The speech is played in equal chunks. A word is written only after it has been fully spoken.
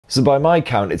So by my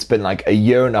count, it's been like a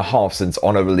year and a half since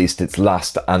Honor released its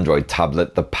last Android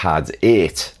tablet, the Pad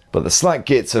 8. But the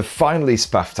Slackgates have finally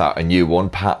spaffed out a new one,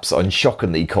 perhaps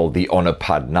unshockingly called the Honor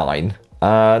Pad 9.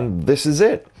 And this is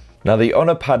it. Now the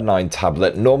Honor Pad 9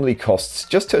 tablet normally costs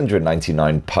just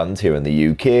 £299 here in the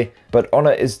UK, but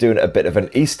Honor is doing a bit of an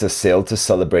Easter sale to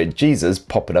celebrate Jesus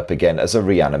popping up again as a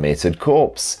reanimated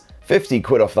corpse. 50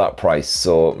 quid off that price,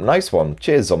 so nice one.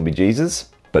 Cheers, zombie Jesus.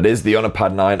 But is the Honor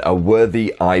Pad 9 a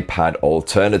worthy iPad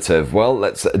alternative? Well,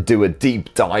 let's do a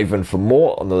deep dive, and for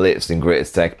more on the latest and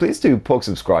greatest tech, please do poke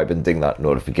subscribe and ding that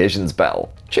notifications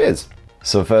bell. Cheers!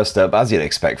 So first up, as you'd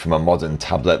expect from a modern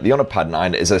tablet, the Honor Pad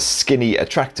 9 is a skinny,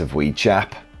 attractive wee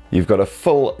chap. You've got a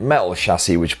full metal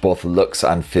chassis which both looks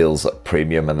and feels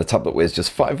premium, and the tablet weighs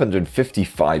just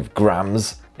 555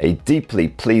 grams, a deeply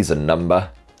pleasing number,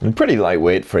 and pretty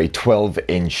lightweight for a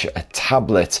 12-inch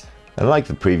tablet. And like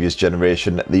the previous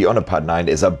generation, the Honor Pad 9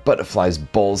 is a butterfly's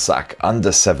ballsack under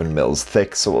 7mm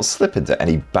thick, so it'll slip into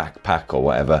any backpack or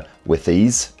whatever with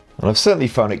ease. And I've certainly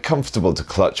found it comfortable to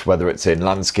clutch, whether it's in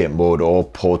landscape mode or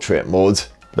portrait mode.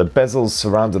 The bezels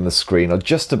surrounding the screen are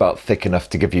just about thick enough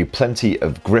to give you plenty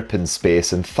of grip and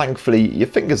space, and thankfully your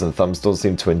fingers and thumbs don't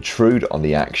seem to intrude on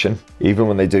the action, even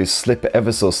when they do slip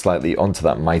ever so slightly onto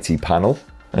that mighty panel.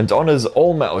 And Honor's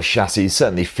all-metal chassis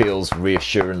certainly feels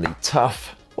reassuringly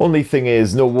tough. Only thing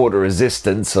is, no water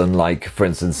resistance, unlike for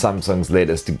instance Samsung's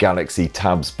latest Galaxy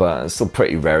tabs, but it's still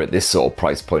pretty rare at this sort of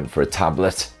price point for a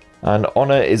tablet. And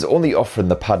Honor is only offering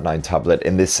the Pad 9 tablet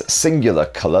in this singular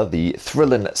colour, the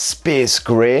thrilling space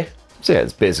grey. So yeah,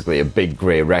 it's basically a big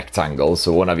grey rectangle,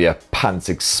 so won't have your pants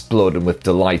exploding with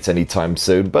delight anytime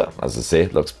soon, but as I say,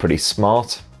 it looks pretty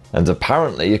smart. And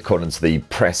apparently, according to the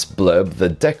press blurb, the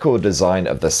deco design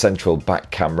of the central back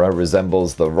camera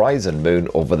resembles the rising moon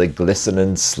over the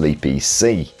glistening sleepy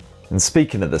sea. And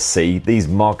speaking of the sea, these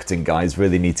marketing guys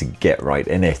really need to get right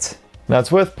in it. Now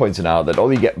it's worth pointing out that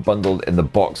all you get bundled in the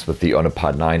box with the Honor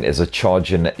Pad 9 is a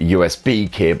charging USB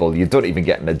cable. You don't even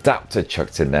get an adapter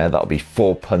chucked in there. That'll be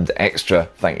 £4 extra,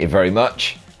 thank you very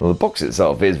much. Well, the box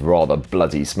itself is rather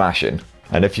bloody smashing.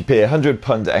 And if you pay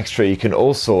 £100 extra, you can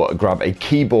also grab a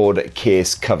keyboard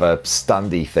case cover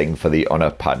standy thing for the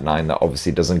Honor Pad 9 that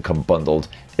obviously doesn't come bundled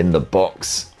in the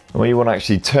box. And when you want to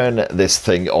actually turn this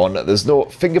thing on, there's no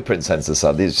fingerprint sensor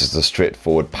sadly, it's just a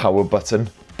straightforward power button.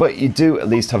 But you do at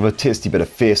least have a tasty bit of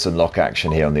face unlock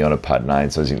action here on the Honor Pad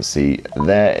 9, so as you can see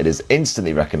there, it is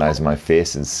instantly recognising my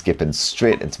face and skipping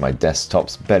straight into my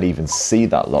desktops, barely even see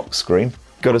that lock screen.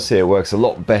 Gotta say, it works a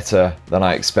lot better than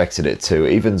I expected it to.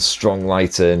 Even strong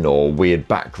lighting or weird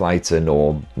backlighting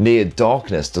or near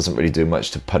darkness doesn't really do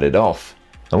much to put it off.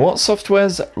 And what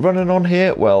software's running on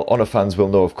here? Well, Honor fans will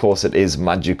know, of course, it is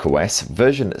macOS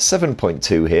version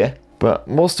 7.2 here. But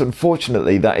most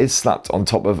unfortunately, that is slapped on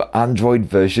top of Android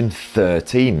version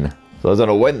 13. So I don't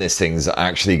know when this thing's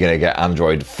actually going to get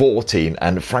Android 14,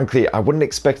 and frankly, I wouldn't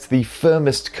expect the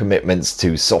firmest commitments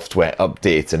to software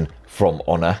updating from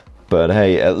Honor. But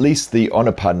hey, at least the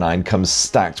Honor Pad 9 comes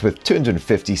stacked with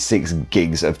 256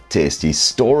 gigs of tasty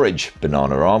storage,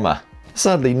 Bananarama.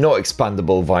 Sadly not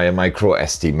expandable via micro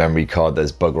SD memory card,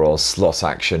 there's bugger all slot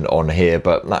action on here,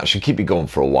 but that should keep you going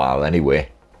for a while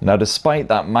anyway. Now despite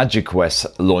that macOS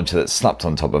launcher that's slapped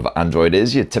on top of Android,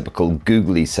 is your typical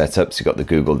googly setups. You've got the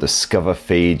Google Discover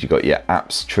feed, you've got your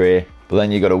apps tray, but then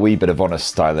you've got a wee bit of Honor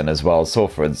styling as well. So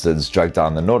for instance, drag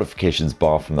down the notifications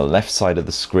bar from the left side of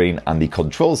the screen and the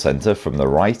control center from the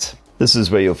right. This is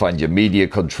where you'll find your media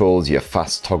controls, your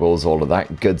fast toggles, all of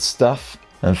that good stuff.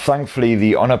 And thankfully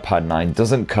the Honor Pad 9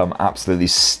 doesn't come absolutely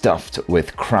stuffed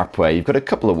with crapware. You've got a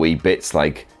couple of wee bits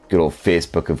like good old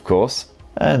Facebook, of course.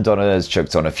 And Honor has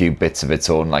chucked on a few bits of its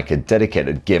own, like a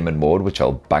dedicated gaming mode, which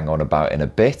I'll bang on about in a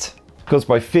bit. Of course,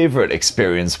 my favourite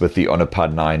experience with the Honor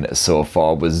Pad 9 so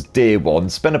far was day one.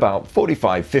 Spent about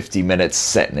 45-50 minutes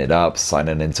setting it up,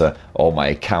 signing into all my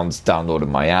accounts,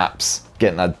 downloading my apps,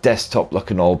 getting that desktop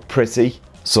looking all pretty.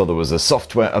 So there was a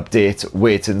software update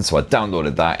waiting, so I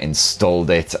downloaded that, installed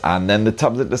it, and then the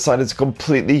tablet decided to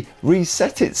completely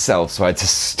reset itself, so I had to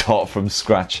start from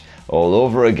scratch all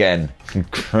over again.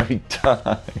 Great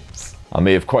times. I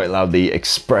may have quite loudly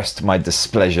expressed my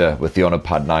displeasure with the Honor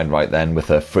Pad 9 right then with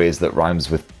a phrase that rhymes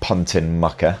with puntin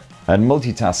mucker. And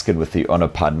multitasking with the Honor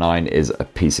Pad 9 is a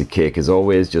piece of cake as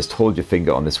always. Just hold your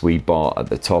finger on this wee bar at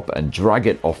the top and drag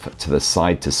it off to the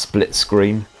side to split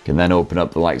screen. You can then open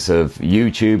up the likes of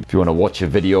YouTube if you want to watch a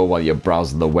video while you're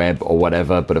browsing the web or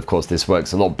whatever, but of course this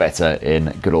works a lot better in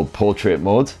good old portrait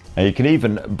mode. And you can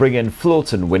even bring in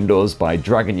floating windows by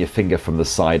dragging your finger from the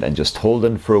side and just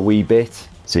holding for a wee bit.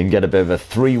 So you can get a bit of a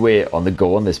three-way on the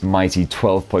go on this mighty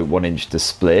 12.1 inch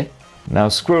display. Now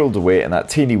squirreled away in that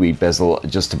teeny wee bezel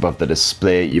just above the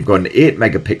display, you've got an 8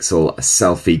 megapixel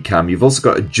selfie cam. You've also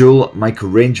got a dual mic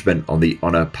arrangement on the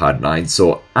Honor Pad 9,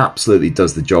 so absolutely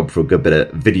does the job for a good bit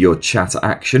of video chat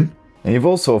action. And you've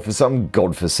also, for some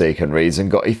godforsaken reason,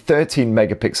 got a 13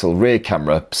 megapixel rear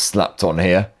camera slapped on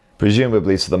here.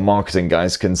 Presumably so the marketing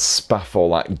guys can spaff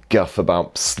all that guff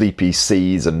about sleepy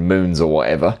seas and moons or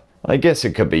whatever. I guess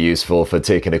it could be useful for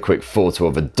taking a quick photo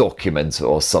of a document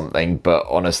or something, but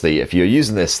honestly, if you're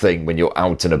using this thing when you're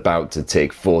out and about to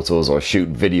take photos or shoot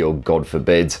video, God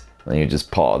forbid, then you're just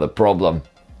part of the problem.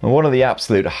 And one of the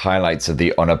absolute highlights of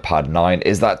the Honor Pad 9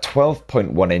 is that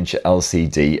 12.1-inch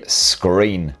LCD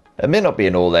screen. It may not be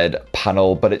an OLED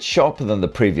panel, but it's sharper than the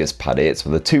previous Pad 8s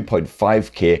with a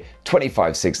 2.5K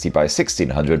 2560 by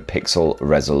 1600 pixel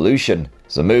resolution.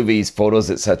 So movies,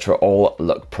 photos, etc. all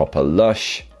look proper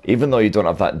lush, even though you don't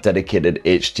have that dedicated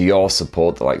HDR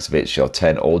support, the likes of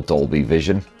HDR10 or Dolby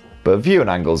Vision. But viewing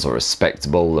angles are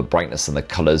respectable, the brightness and the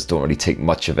colours don't really take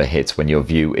much of a hit when your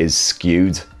view is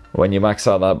skewed. When you max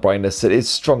out that brightness, it is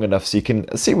strong enough so you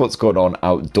can see what's going on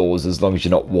outdoors as long as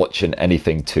you're not watching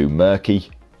anything too murky.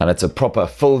 And it's a proper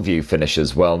full view finish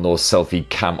as well, no selfie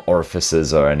cam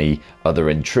orifices or any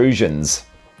other intrusions.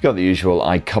 You've got the usual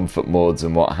eye comfort modes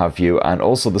and what have you, and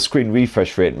also the screen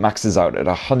refresh rate maxes out at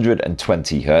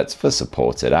 120Hz for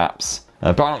supported apps.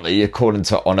 Apparently, according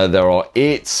to Honor, there are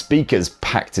 8 speakers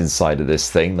packed inside of this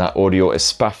thing. That audio is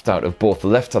spaffed out of both the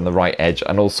left and the right edge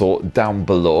and also down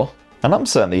below. And I'm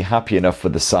certainly happy enough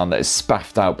with the sound that is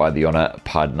spaffed out by the Honor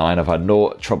Pad 9. I've had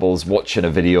no troubles watching a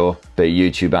video, bit of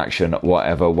YouTube action,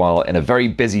 whatever, while in a very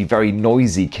busy, very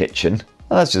noisy kitchen.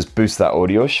 And let's just boost that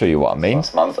audio, show you what I mean.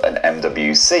 Last month an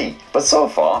MWC, but so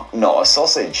far not a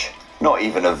sausage. Not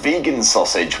even a vegan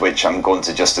sausage, which I'm going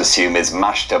to just assume is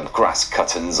mashed up grass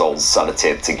cuttings all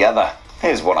sellotaped together.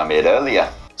 Here's what I made earlier.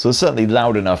 So certainly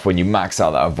loud enough when you max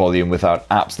out that volume without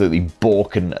absolutely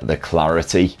balking the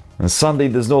clarity. And sadly,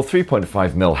 there's no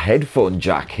 3.5mm headphone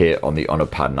jack here on the Honor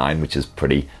Pad 9, which is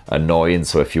pretty annoying.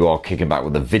 So if you are kicking back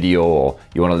with a video or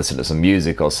you want to listen to some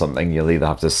music or something, you'll either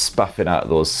have to spaff it out of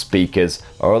those speakers,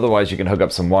 or otherwise you can hook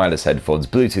up some wireless headphones.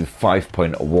 Bluetooth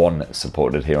 5.1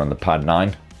 supported here on the Pad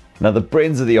 9. Now the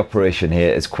brains of the operation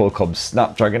here is Qualcomm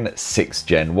Snapdragon 6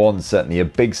 Gen 1, certainly a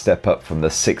big step up from the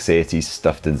 680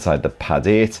 stuffed inside the Pad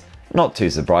 8. Not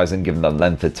too surprising given the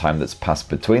length of time that's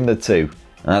passed between the two.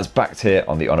 And that's backed here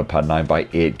on the Honor Pad 9 by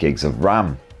 8 gigs of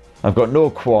RAM. I've got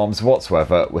no qualms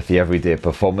whatsoever with the everyday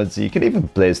performance. You can even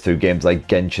blaze through games like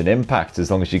Genshin Impact as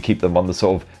long as you keep them on the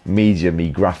sort of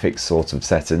medium-y graphics sort of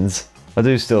settings. I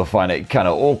do still find it kind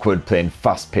of awkward playing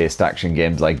fast-paced action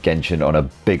games like Genshin on a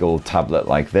big old tablet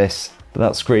like this. But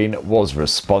that screen was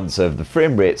responsive, the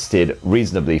frame rate stayed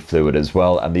reasonably fluid as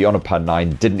well, and the Honor Pad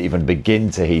 9 didn't even begin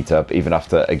to heat up even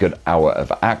after a good hour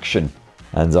of action.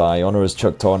 And Honor has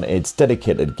chucked on its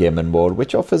dedicated gaming mode,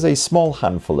 which offers a small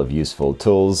handful of useful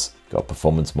tools. Got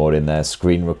performance mode in there,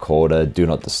 screen recorder, do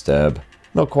not disturb.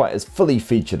 Not quite as fully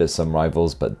featured as some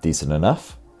rivals, but decent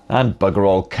enough. And bugger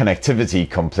all connectivity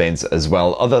complaints as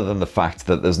well, other than the fact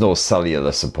that there's no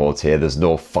cellular support here, there's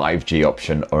no 5G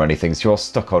option or anything, so you're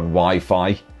stuck on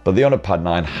Wi-Fi. But the Honor Pad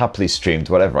 9 happily streamed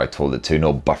whatever I told it to,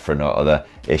 no buffering or other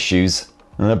issues.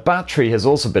 And the battery has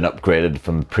also been upgraded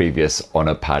from the previous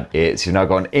Honor Pad 8. So you've now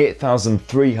got an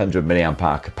 8300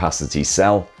 mAh capacity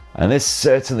cell. And this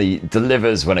certainly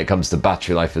delivers when it comes to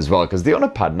battery life as well, because the Honor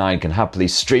Pad 9 can happily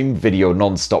stream video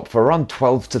non-stop for around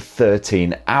 12 to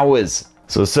 13 hours.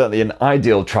 So certainly an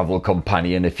ideal travel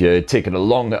companion if you're taking a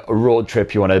long road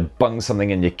trip, you want to bung something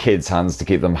in your kids' hands to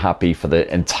keep them happy for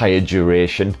the entire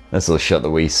duration. This will shut the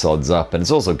wee sods up, and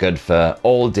it's also good for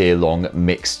all day long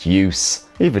mixed use.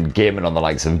 Even gaming on the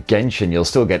likes of Genshin, you'll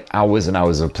still get hours and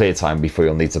hours of playtime before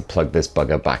you'll need to plug this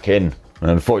bugger back in.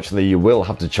 And unfortunately, you will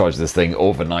have to charge this thing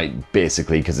overnight,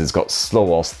 basically, because it's got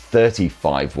slow-ass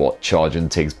 35-watt charge and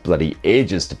takes bloody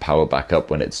ages to power back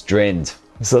up when it's drained.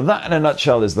 So that in a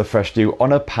nutshell is the fresh new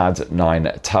Honor Pad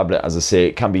 9 tablet. As I say,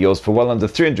 it can be yours for well under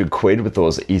 300 quid with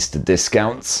those Easter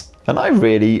discounts. And I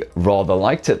really rather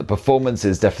liked it. The performance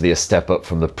is definitely a step up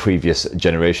from the previous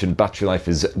generation. Battery life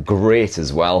is great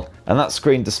as well. And that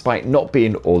screen, despite not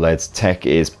being OLED tech,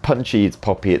 is punchy, it's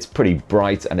poppy, it's pretty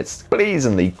bright, and it's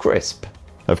blazingly crisp.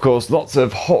 Of course, lots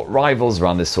of hot rivals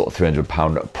around this sort of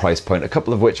 £300 price point, a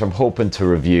couple of which I'm hoping to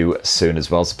review soon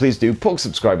as well. So please do poke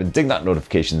subscribe and ding that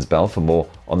notifications bell for more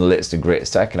on the latest and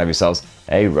greatest tech, and have yourselves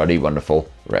a ruddy, wonderful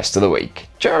rest of the week.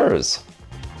 Cheers!